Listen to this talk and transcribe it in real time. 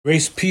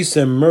Grace, peace,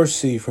 and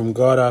mercy from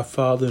God our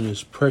Father and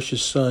His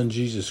precious Son,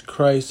 Jesus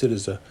Christ. It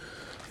is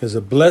a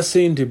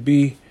blessing to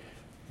be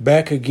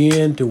back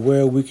again to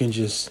where we can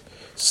just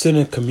sit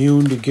and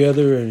commune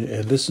together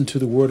and listen to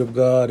the Word of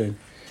God.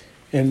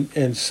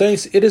 And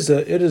saints, it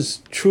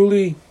is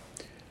truly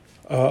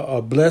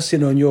a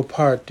blessing on your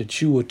part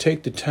that you will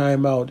take the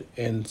time out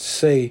and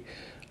say,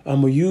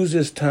 I'm going to use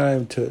this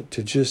time to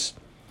just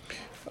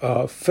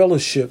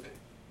fellowship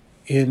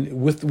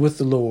with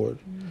the Lord.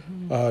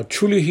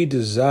 Truly, He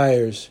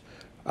desires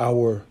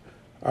our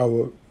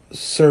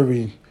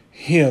serving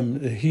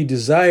Him. He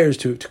desires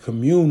to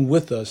commune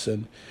with us,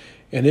 and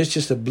it's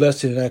just a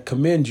blessing. And I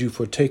commend you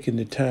for taking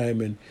the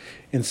time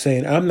and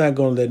saying, I'm not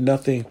going to let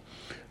nothing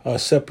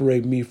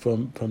separate me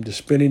from just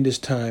spending this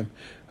time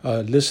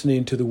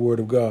listening to the Word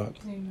of God.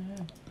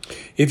 Amen.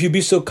 If you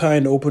be so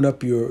kind, open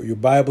up your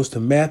Bibles to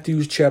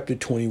Matthew chapter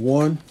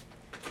 21.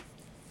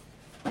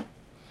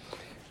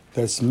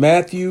 That's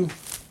Matthew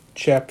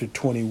chapter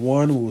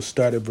 21. We'll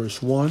start at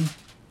verse 1.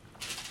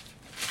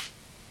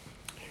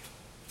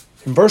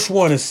 In verse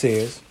 1 it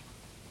says,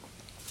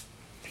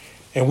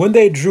 And when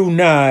they drew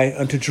nigh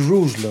unto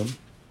Jerusalem,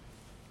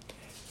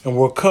 and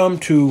were come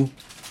to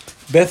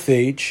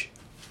Bethphage,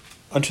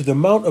 unto the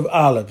Mount of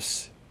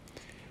Olives,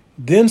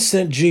 then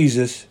sent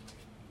Jesus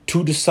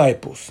 2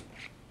 disciples.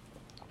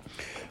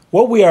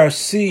 What we are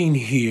seeing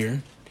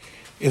here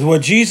is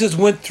what Jesus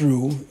went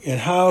through and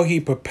how He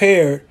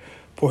prepared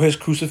for His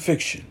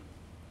crucifixion.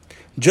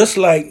 Just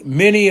like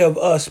many of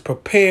us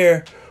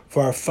prepare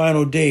for our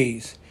final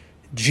days,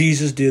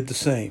 Jesus did the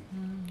same.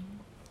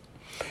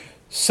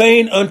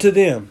 Saying unto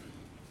them,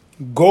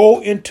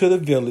 Go into the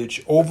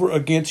village over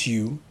against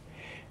you,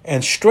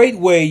 and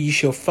straightway ye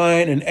shall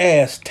find an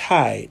ass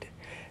tied,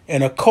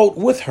 and a colt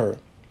with her.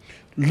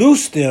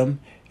 Loose them,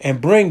 and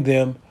bring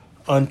them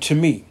unto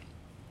me.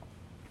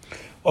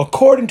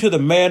 According to the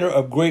manner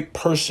of great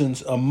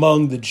persons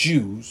among the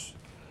Jews,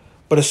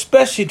 but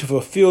especially to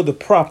fulfill the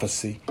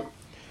prophecy,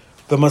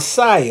 the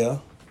Messiah,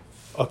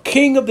 a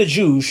king of the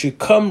Jews, should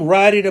come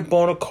riding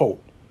upon a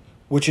colt,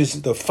 which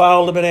is the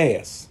foal of an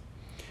ass.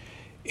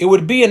 It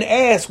would be an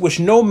ass which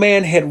no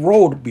man had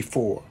rode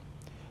before.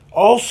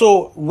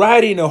 Also,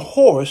 riding a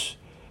horse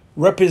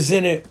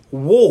represented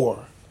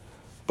war,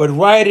 but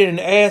riding an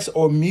ass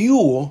or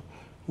mule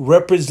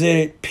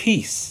represented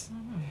peace.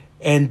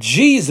 And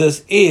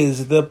Jesus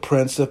is the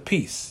Prince of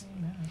Peace.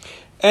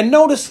 And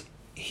notice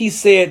He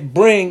said,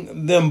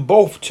 Bring them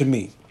both to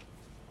me.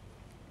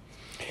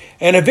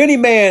 And if any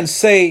man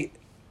say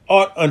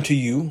aught unto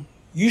you,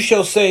 you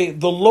shall say,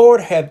 The Lord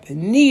hath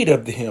need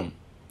of him,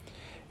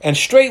 and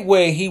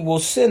straightway He will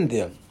send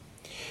them.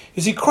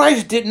 You see,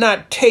 Christ did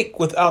not take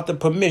without the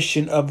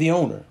permission of the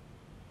owner.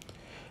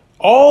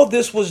 All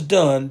this was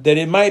done that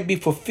it might be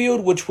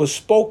fulfilled which was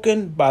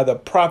spoken by the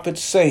prophet,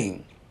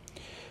 saying,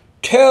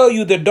 Tell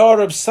you the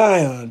daughter of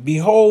Sion,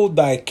 Behold,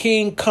 thy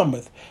king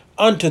cometh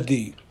unto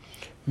thee,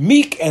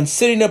 meek and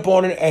sitting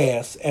upon an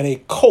ass, and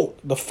a colt,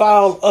 the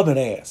foal of an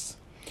ass.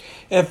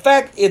 In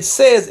fact, it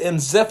says in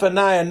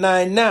Zephaniah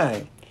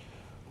 9:9,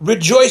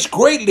 Rejoice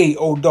greatly,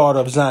 O daughter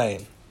of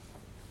Zion.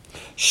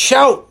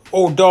 Shout,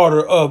 O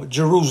daughter of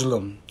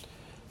Jerusalem.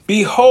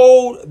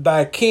 Behold,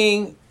 thy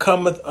king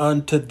cometh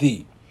unto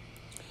thee.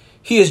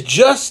 He is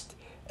just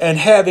and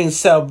having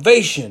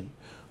salvation,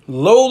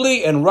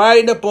 lowly and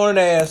riding upon an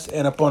ass,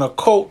 and upon a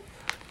colt,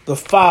 the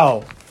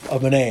foal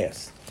of an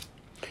ass.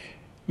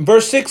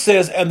 Verse 6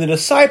 says, And the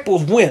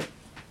disciples went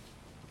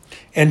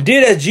and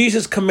did as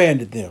Jesus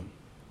commanded them,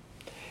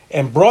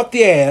 and brought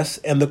the ass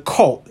and the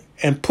colt,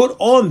 and put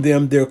on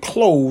them their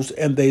clothes,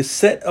 and they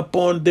set him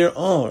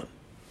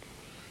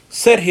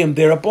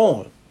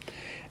thereupon.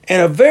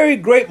 And a very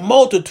great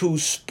multitude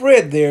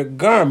spread their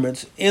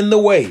garments in the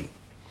way.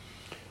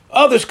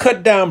 Others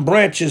cut down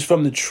branches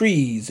from the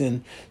trees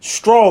and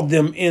strawed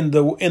them in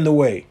the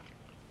way.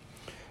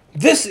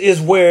 This is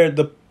where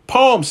the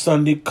Palm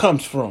Sunday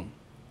comes from.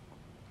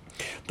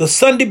 The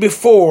Sunday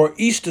before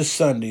Easter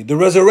Sunday, the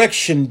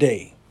Resurrection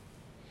Day.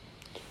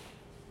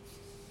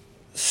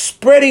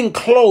 Spreading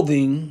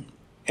clothing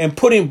and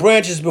putting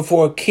branches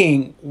before a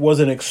king was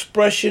an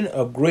expression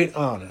of great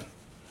honor,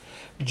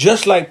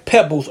 just like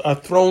pebbles are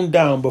thrown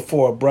down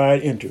before a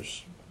bride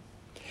enters.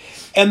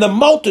 And the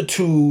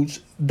multitudes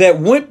that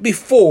went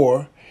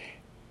before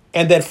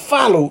and that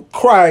followed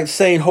cried,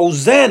 saying,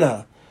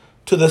 Hosanna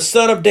to the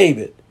Son of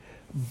David.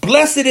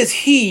 Blessed is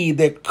he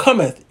that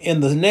cometh in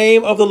the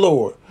name of the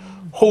Lord.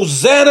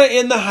 Hosanna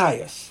in the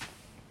highest.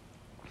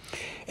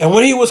 And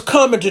when he was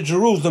come into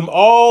Jerusalem,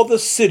 all the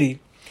city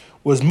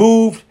was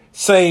moved,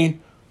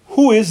 saying,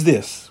 Who is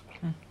this?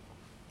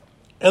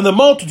 And the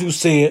multitude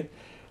said,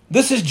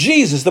 This is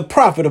Jesus, the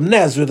prophet of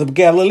Nazareth of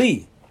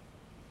Galilee.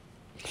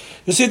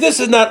 You see, this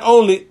is not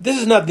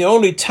the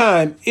only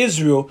time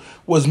Israel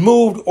was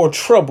moved or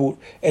troubled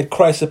at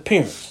Christ's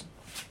appearance.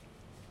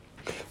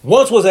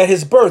 Once was at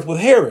his birth with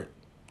Herod,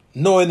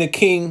 knowing the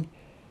king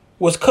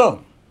was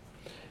come.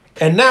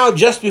 And now,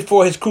 just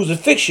before his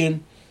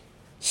crucifixion,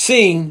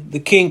 seeing the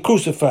king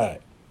crucified.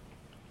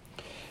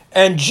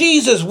 And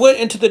Jesus went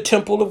into the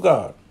temple of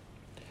God,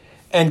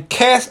 and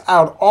cast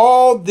out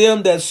all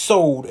them that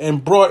sold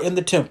and brought in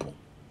the temple,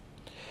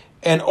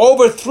 and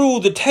overthrew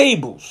the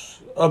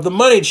tables of the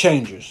money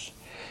changers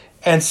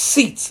and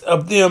seats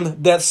of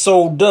them that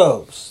sold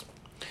doves,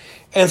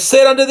 and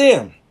said unto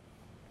them,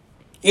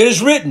 It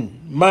is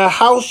written, My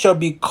house shall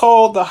be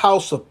called the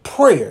house of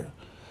prayer,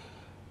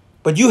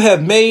 but you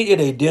have made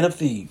it a den of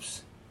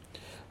thieves.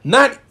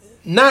 Not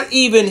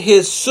even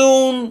his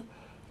soon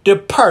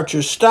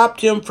departure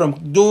stopped him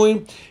from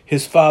doing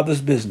his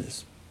Father's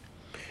business.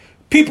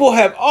 People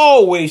have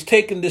always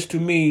taken this to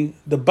mean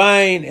the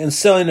buying and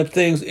selling of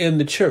things in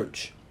the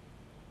church.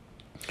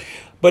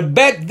 But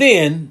back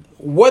then,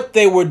 what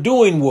they were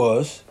doing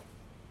was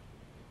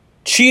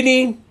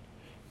cheating,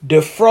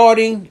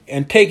 defrauding,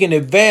 and taking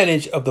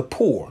advantage of the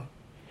poor.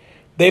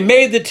 They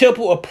made the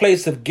temple a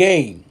place of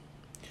gain.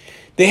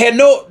 They had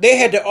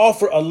to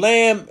offer a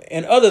lamb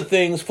and other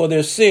things for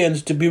their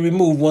sins to be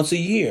removed once a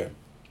year.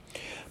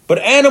 But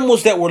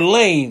animals that were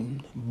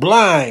lame,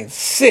 blind,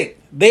 sick,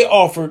 they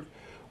offered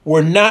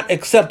were not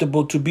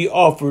acceptable to be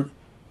offered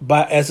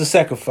as a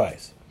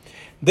sacrifice.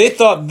 They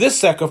thought this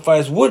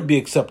sacrifice would be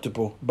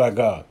acceptable by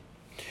God.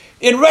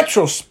 In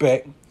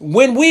retrospect,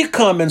 when we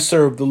come and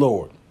serve the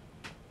Lord,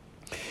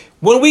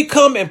 when we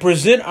come and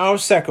present our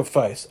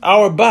sacrifice,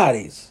 our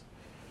bodies,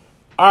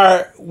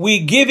 are we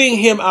giving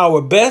him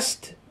our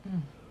best,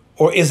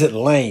 or is it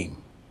lame?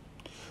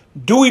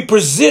 Do we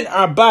present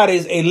our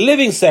bodies a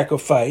living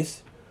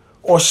sacrifice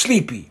or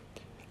sleepy,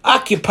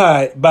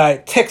 occupied by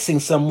texting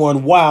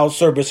someone while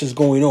service is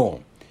going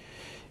on?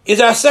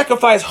 Is our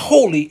sacrifice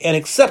holy and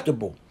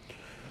acceptable,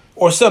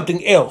 or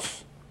something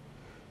else?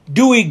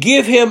 Do we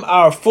give him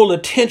our full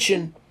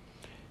attention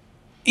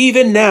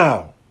even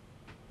now?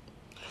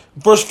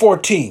 Verse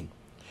 14,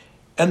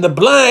 and the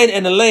blind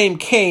and the lame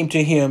came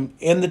to him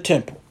in the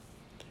temple,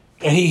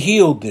 and he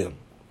healed them.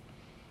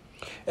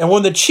 And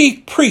when the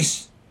chief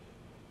priests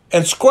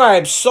and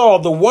scribes saw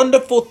the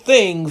wonderful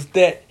things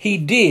that he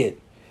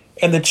did,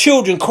 and the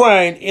children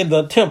crying in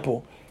the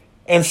temple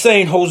and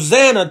saying,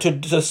 Hosanna to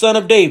the Son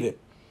of David,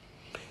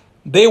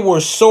 they were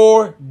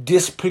sore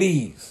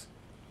displeased.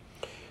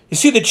 You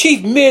see, the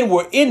chief men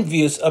were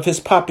envious of his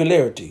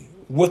popularity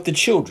with the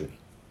children.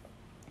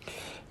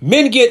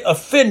 Men get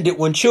offended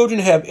when children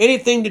have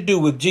anything to do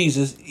with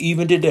Jesus,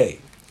 even today.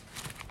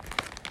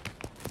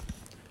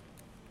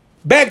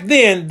 Back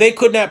then, they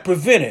could not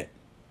prevent it,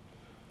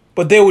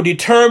 but they were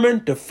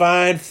determined to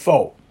find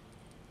fault.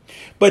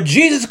 But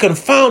Jesus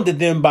confounded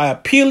them by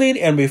appealing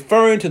and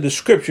referring to the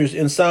scriptures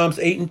in Psalms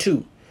 8 and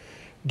 2.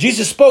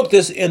 Jesus spoke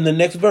this in the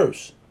next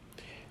verse.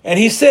 And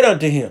he said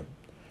unto him,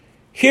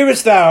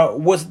 Hearest thou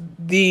what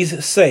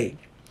these say?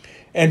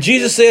 And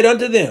Jesus said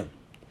unto them,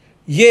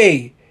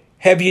 Yea,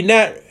 have you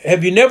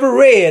never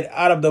read,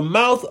 out of the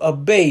mouth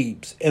of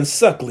babes and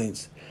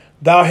sucklings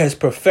thou hast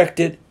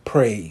perfected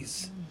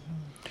praise?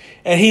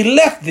 And he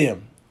left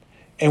them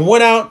and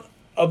went out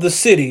of the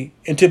city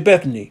into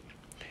Bethany,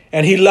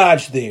 and he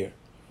lodged there.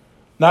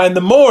 Now in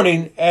the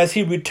morning, as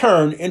he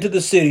returned into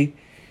the city,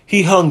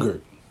 he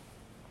hungered.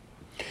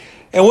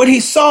 And when he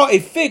saw a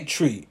fig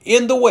tree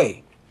in the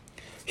way,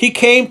 he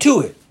came to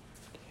it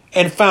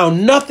and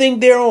found nothing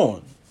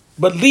thereon,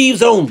 but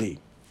leaves only,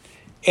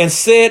 and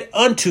said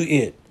unto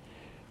it,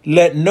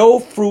 Let no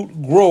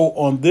fruit grow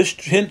on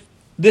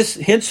this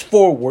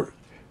henceforward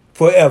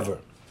forever.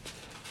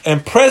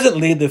 And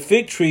presently the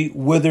fig tree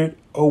withered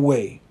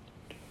away.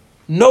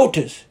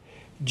 Notice,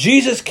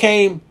 Jesus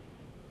came,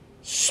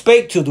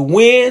 spake to the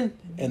wind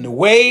and the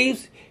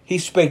waves. He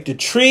spake to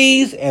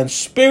trees and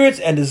spirits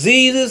and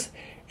diseases,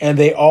 and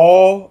they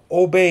all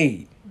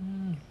obeyed.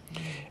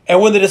 And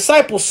when the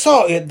disciples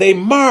saw it, they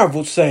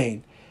marveled,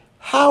 saying,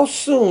 How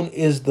soon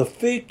is the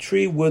fig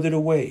tree withered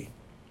away?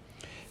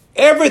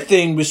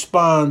 Everything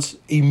responds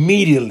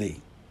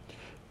immediately.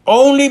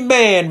 Only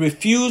man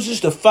refuses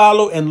to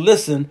follow and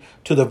listen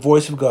to the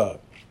voice of God.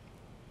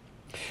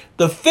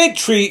 The fig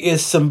tree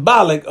is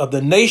symbolic of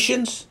the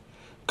nations,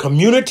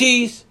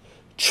 communities,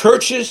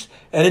 churches,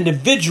 and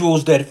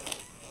individuals that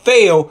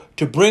fail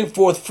to bring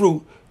forth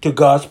fruit to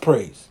God's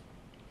praise.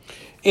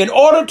 In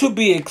order to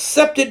be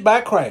accepted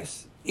by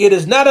Christ, it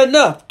is not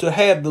enough to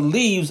have the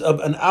leaves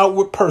of an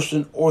outward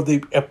person or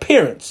the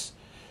appearance.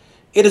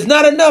 It is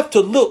not enough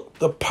to look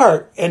the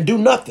part and do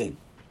nothing.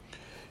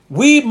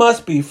 We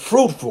must be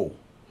fruitful,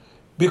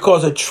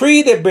 because a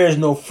tree that bears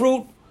no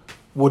fruit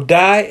will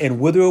die and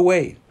wither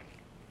away.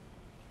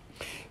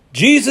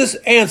 Jesus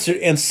answered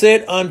and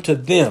said unto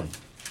them,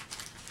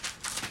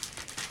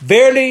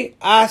 Verily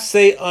I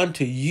say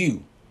unto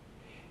you,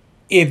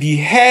 if ye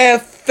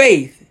have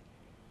faith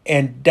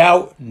and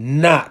doubt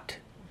not.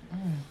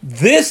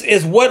 This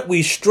is what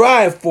we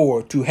strive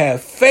for, to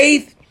have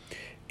faith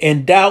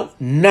and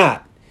doubt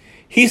not.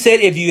 He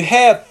said, if you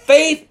have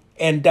faith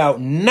and doubt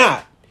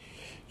not,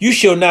 you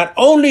shall not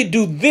only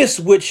do this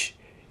which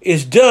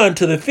is done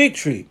to the fig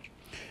tree,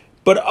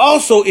 but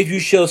also if you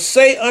shall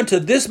say unto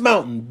this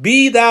mountain,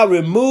 Be thou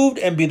removed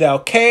and be thou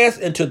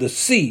cast into the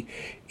sea,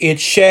 it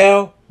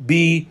shall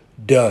be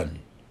done.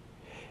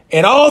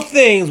 And all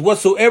things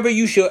whatsoever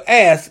you shall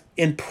ask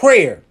in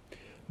prayer,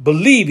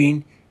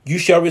 believing, you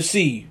shall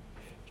receive.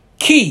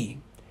 Key,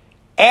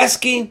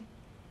 asking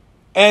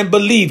and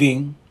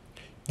believing,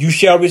 you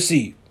shall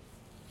receive.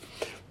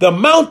 The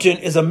mountain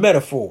is a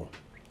metaphor.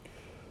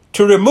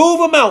 To remove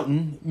a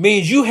mountain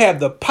means you have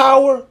the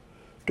power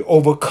to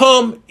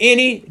overcome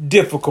any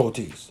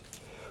difficulties.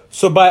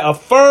 So by a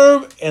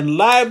firm and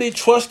lively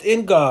trust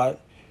in God,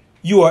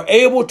 you are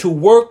able to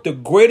work the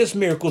greatest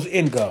miracles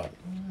in God.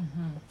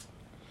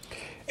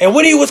 And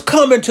when he was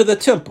coming to the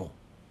temple,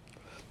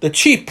 the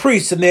chief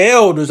priests and the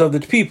elders of the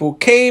people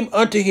came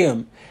unto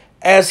him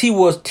as he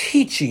was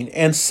teaching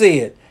and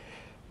said,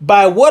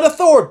 by what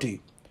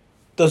authority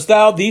dost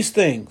thou these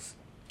things?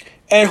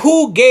 And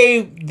who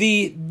gave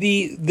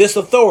thee this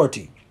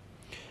authority?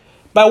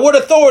 By what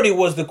authority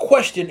was the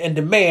question and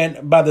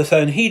demand by the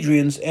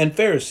Sanhedrians and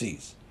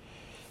Pharisees?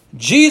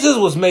 Jesus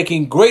was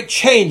making great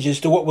changes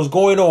to what was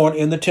going on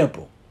in the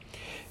temple,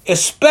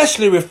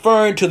 especially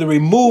referring to the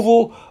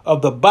removal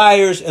of the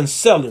buyers and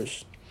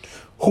sellers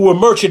who were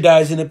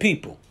merchandising the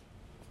people.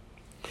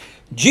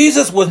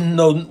 Jesus was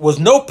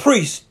no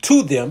priest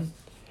to them,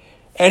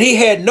 and he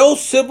had no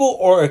civil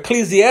or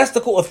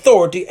ecclesiastical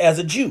authority as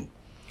a Jew.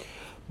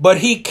 But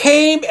he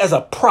came as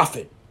a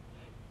prophet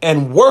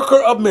and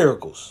worker of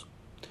miracles.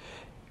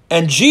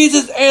 And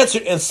Jesus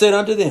answered and said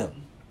unto them,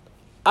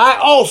 I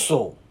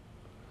also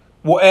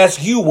will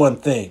ask you one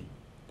thing,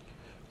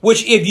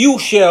 which if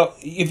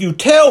you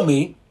tell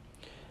me,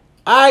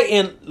 I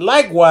in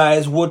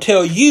likewise will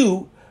tell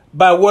you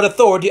by what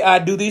authority I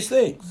do these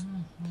things.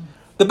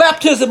 The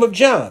baptism of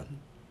John,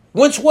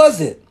 whence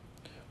was it?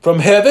 From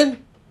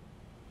heaven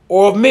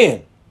or of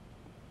men?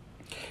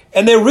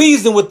 And they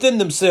reasoned within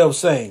themselves,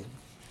 saying,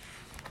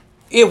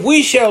 if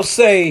we shall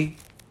say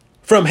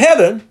from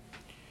heaven,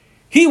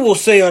 he will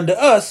say unto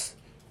us,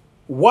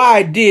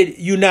 why did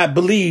you not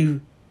believe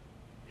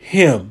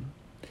him?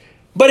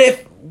 But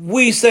if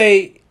we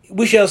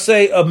shall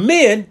say of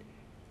men,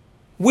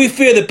 we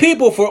fear the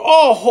people, for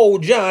all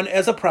hold John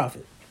as a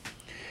prophet.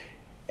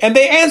 And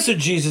they answered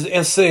Jesus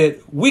and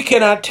said, we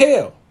cannot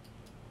tell.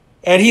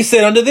 And he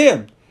said unto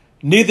them,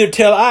 neither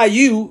tell I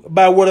you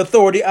by what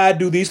authority I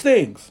do these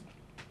things.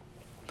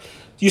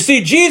 You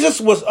see,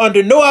 Jesus was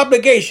under no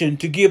obligation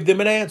to give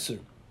them an answer.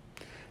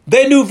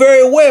 They knew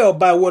very well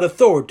by what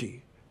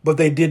authority, but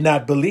they did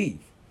not believe.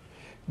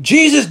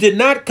 Jesus did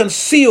not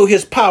conceal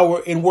his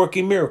power in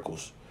working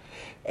miracles,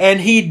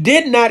 and he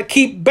did not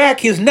keep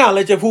back his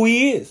knowledge of who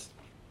he is.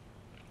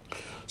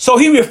 So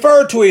he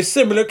referred to a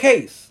similar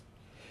case.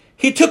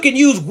 He took and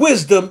used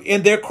wisdom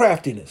in their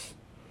craftiness.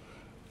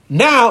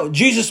 Now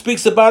Jesus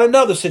speaks about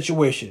another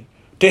situation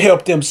to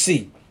help them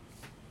see.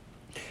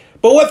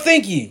 But what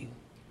think ye?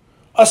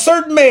 A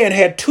certain man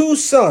had 2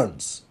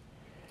 sons,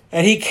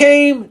 and he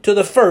came to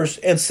the first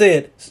and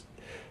said,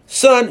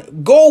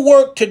 Son, go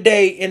work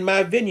today in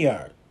my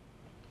vineyard.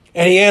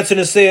 And he answered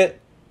and said,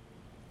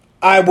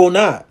 I will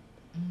not.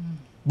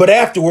 But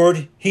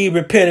afterward he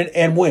repented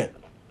and went.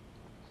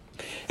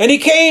 And he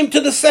came to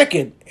the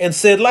second and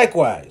said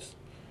likewise.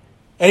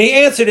 And he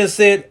answered and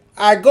said,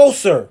 I go,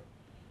 sir,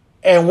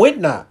 and went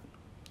not.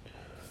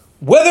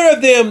 Whether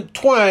of them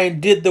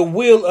twine did the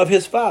will of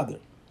his father?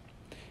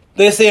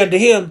 They say unto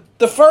him,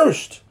 the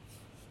first.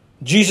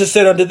 Jesus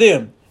said unto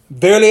them,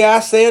 verily I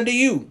say unto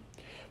you,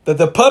 that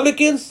the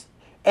publicans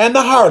and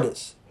the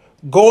harlots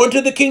go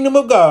into the kingdom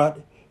of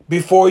God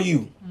before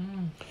you.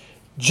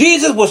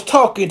 Jesus was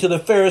talking to the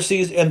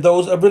Pharisees and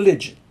those of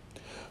religion.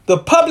 The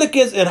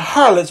publicans and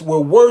harlots were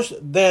worse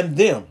than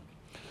them.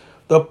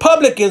 The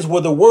publicans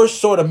were the worst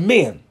sort of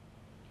men.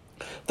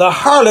 The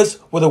harlots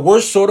were the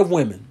worst sort of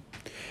women.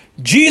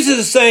 Jesus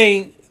is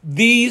saying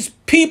these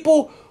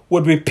people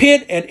would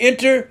repent and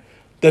enter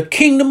the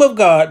kingdom of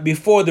God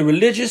before the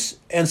religious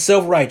and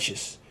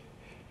self-righteous.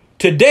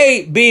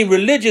 Today, being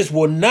religious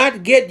will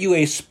not get you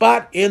a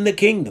spot in the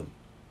kingdom.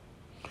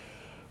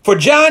 For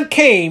John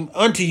came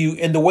unto you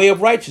in the way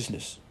of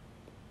righteousness,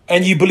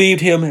 and ye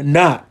believed him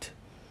not.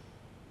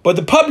 But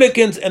the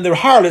publicans and the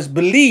harlots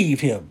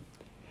believed him.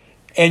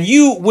 And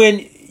you,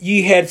 when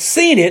ye had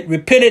seen it,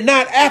 repented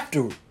not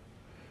after,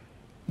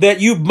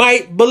 that you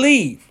might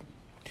believe.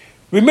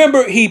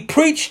 Remember,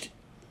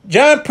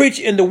 John preached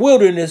in the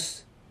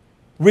wilderness,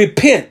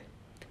 repent,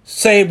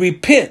 saying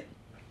repent.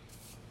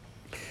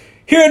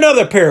 Hear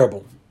another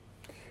parable.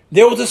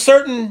 There was a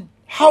certain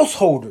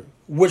householder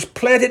which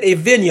planted a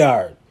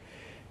vineyard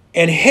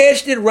and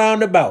hedged it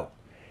round about,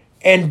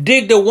 and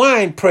digged a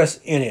wine press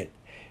in it,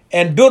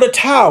 and built a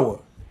tower,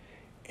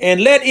 and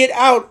let it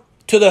out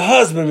to the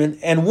husbandman,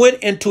 and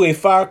went into a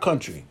far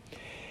country.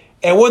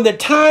 And when the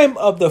time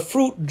of the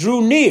fruit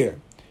drew near,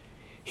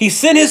 he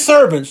sent his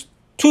servants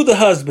to the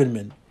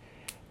husbandman,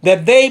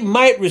 that they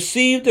might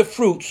receive the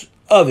fruits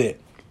of it.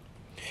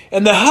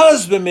 And the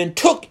husbandman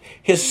took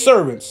his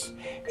servants,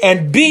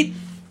 and beat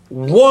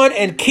one,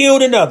 and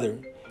killed another,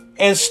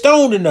 and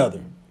stoned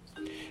another.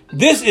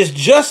 This is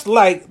just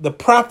like the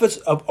prophets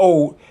of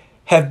old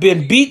have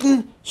been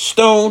beaten,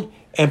 stoned,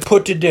 and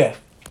put to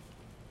death.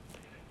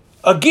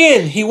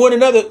 Again,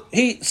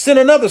 he sent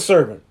another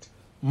servant,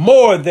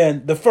 more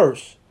than the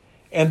first,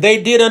 and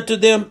they did unto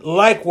them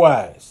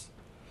likewise.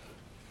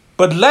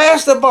 But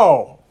last of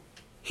all,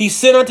 he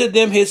sent unto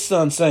them his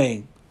son,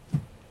 saying,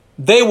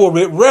 They will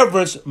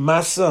reverence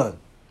my son.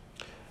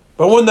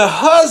 But when the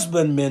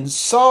husbandmen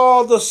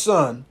saw the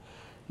son,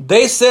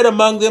 they said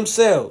among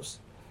themselves,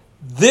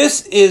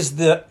 This is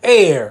the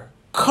heir.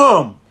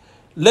 Come,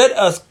 let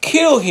us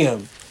kill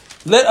him.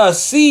 Let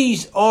us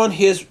seize on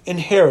his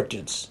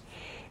inheritance.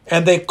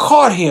 And they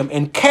caught him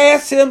and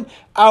cast him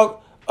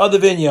out of the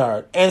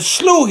vineyard and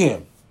slew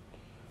him.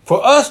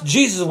 For us,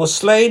 Jesus was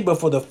slain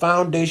before the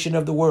foundation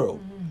of the world.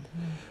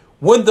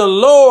 Mm-hmm. When the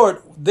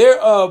Lord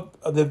thereof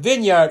of the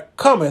vineyard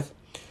cometh,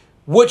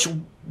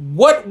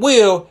 what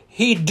will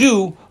he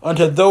do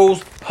unto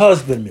those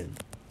husbandmen?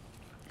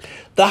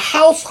 The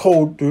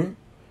householder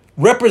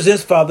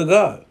represents Father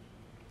God.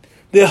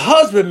 The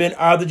husbandmen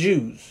are the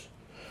Jews.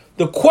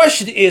 The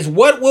question is,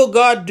 what will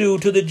God do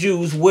to the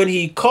Jews when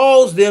he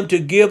calls them to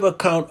give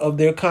account of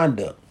their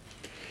conduct?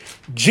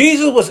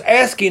 Jesus was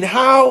asking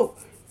how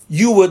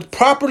you would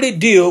properly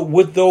deal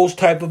with those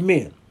type of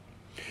men.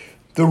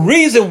 The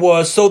reason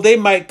was so they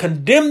might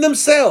condemn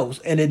themselves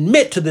and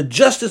admit to the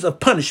justice of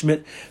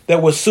punishment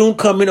that was soon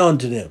coming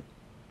unto them.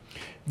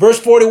 Verse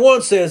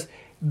 41 says,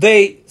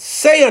 They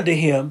say unto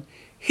him,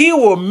 He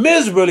will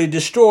miserably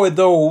destroy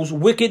those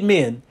wicked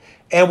men,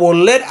 and will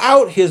let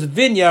out his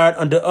vineyard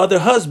unto other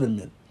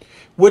husbandmen,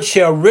 which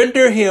shall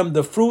render him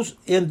the fruits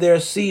in their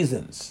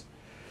seasons.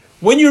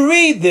 When you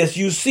read this,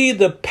 you see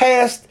the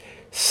past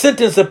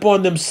sentence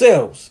upon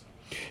themselves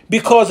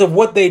because of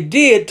what they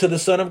did to the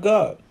Son of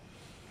God.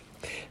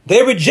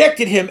 They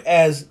rejected him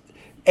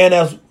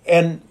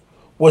and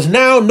was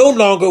now no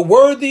longer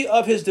worthy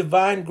of his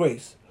divine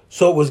grace,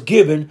 so it was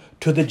given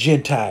to the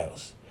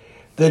Gentiles.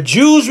 The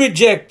Jews'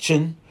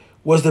 rejection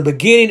was the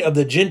beginning of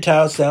the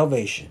Gentile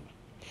salvation.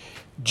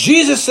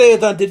 Jesus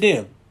saith unto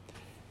them,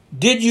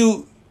 Did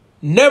you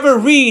never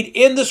read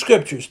in the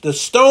scriptures, the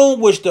stone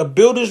which the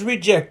builders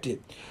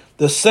rejected,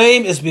 the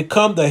same is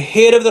become the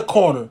head of the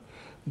corner.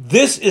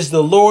 This is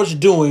the Lord's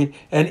doing,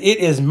 and it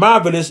is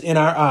marvelous in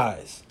our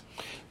eyes.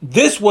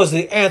 This was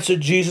the answer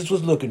Jesus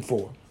was looking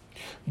for.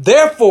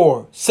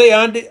 Therefore say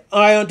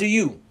I unto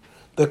you,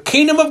 the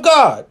kingdom of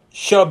God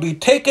shall be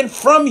taken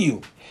from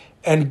you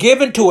and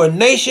given to a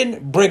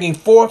nation bringing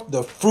forth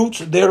the fruits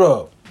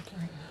thereof.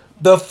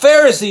 The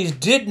Pharisees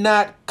did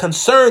not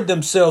concern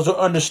themselves or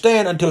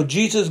understand until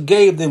Jesus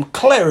gave them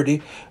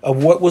clarity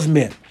of what was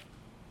meant.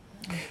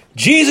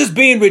 Jesus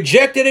being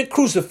rejected and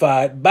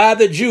crucified by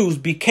the Jews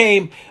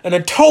became an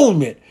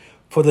atonement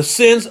for the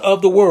sins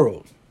of the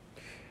world.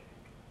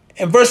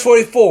 In verse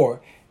 44,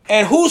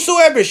 And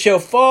whosoever shall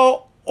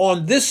fall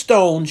on this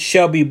stone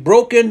shall be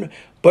broken,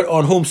 but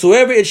on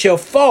whomsoever it shall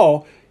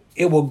fall,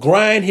 it will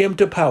grind him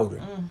to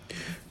powder.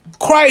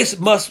 Christ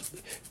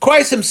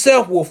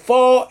himself will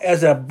fall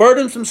as a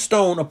burdensome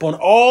stone upon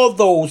all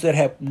those that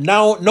have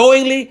now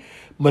knowingly,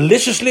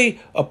 maliciously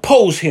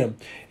opposed him,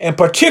 and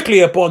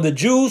particularly upon the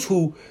Jews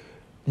who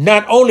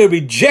not only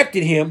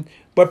rejected him,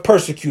 but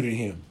persecuted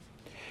him.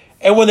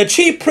 And when the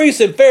chief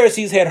priests and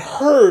Pharisees had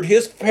heard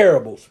his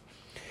parables,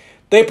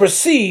 they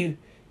perceived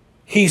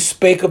he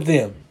spake of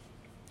them.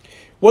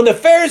 When the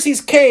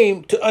Pharisees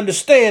came to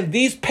understand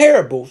these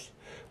parables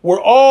were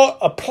all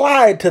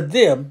applied to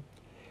them,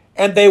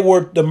 and they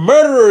were the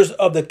murderers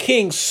of the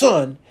king's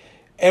son,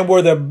 and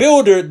were the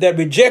builder that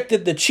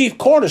rejected the chief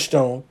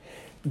cornerstone,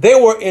 they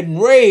were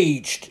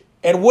enraged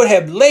and would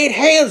have laid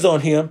hands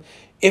on him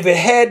if it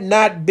had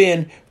not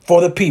been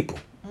for the people.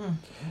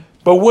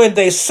 But when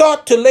they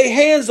sought to lay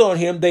hands on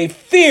him, they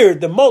feared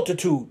the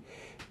multitude,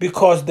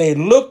 because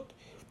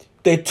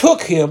they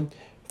took him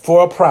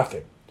for a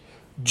prophet.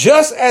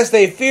 Just as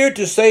they feared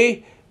to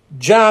say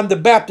John the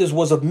Baptist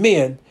was of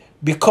men,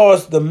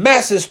 because the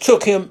masses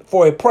took him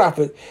for a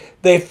prophet,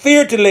 they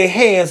feared to lay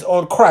hands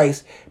on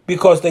Christ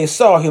because they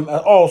saw him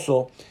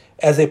also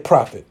as a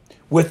prophet.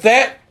 With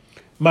that,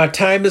 my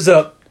time is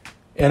up,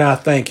 and I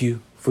thank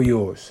you for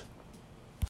yours.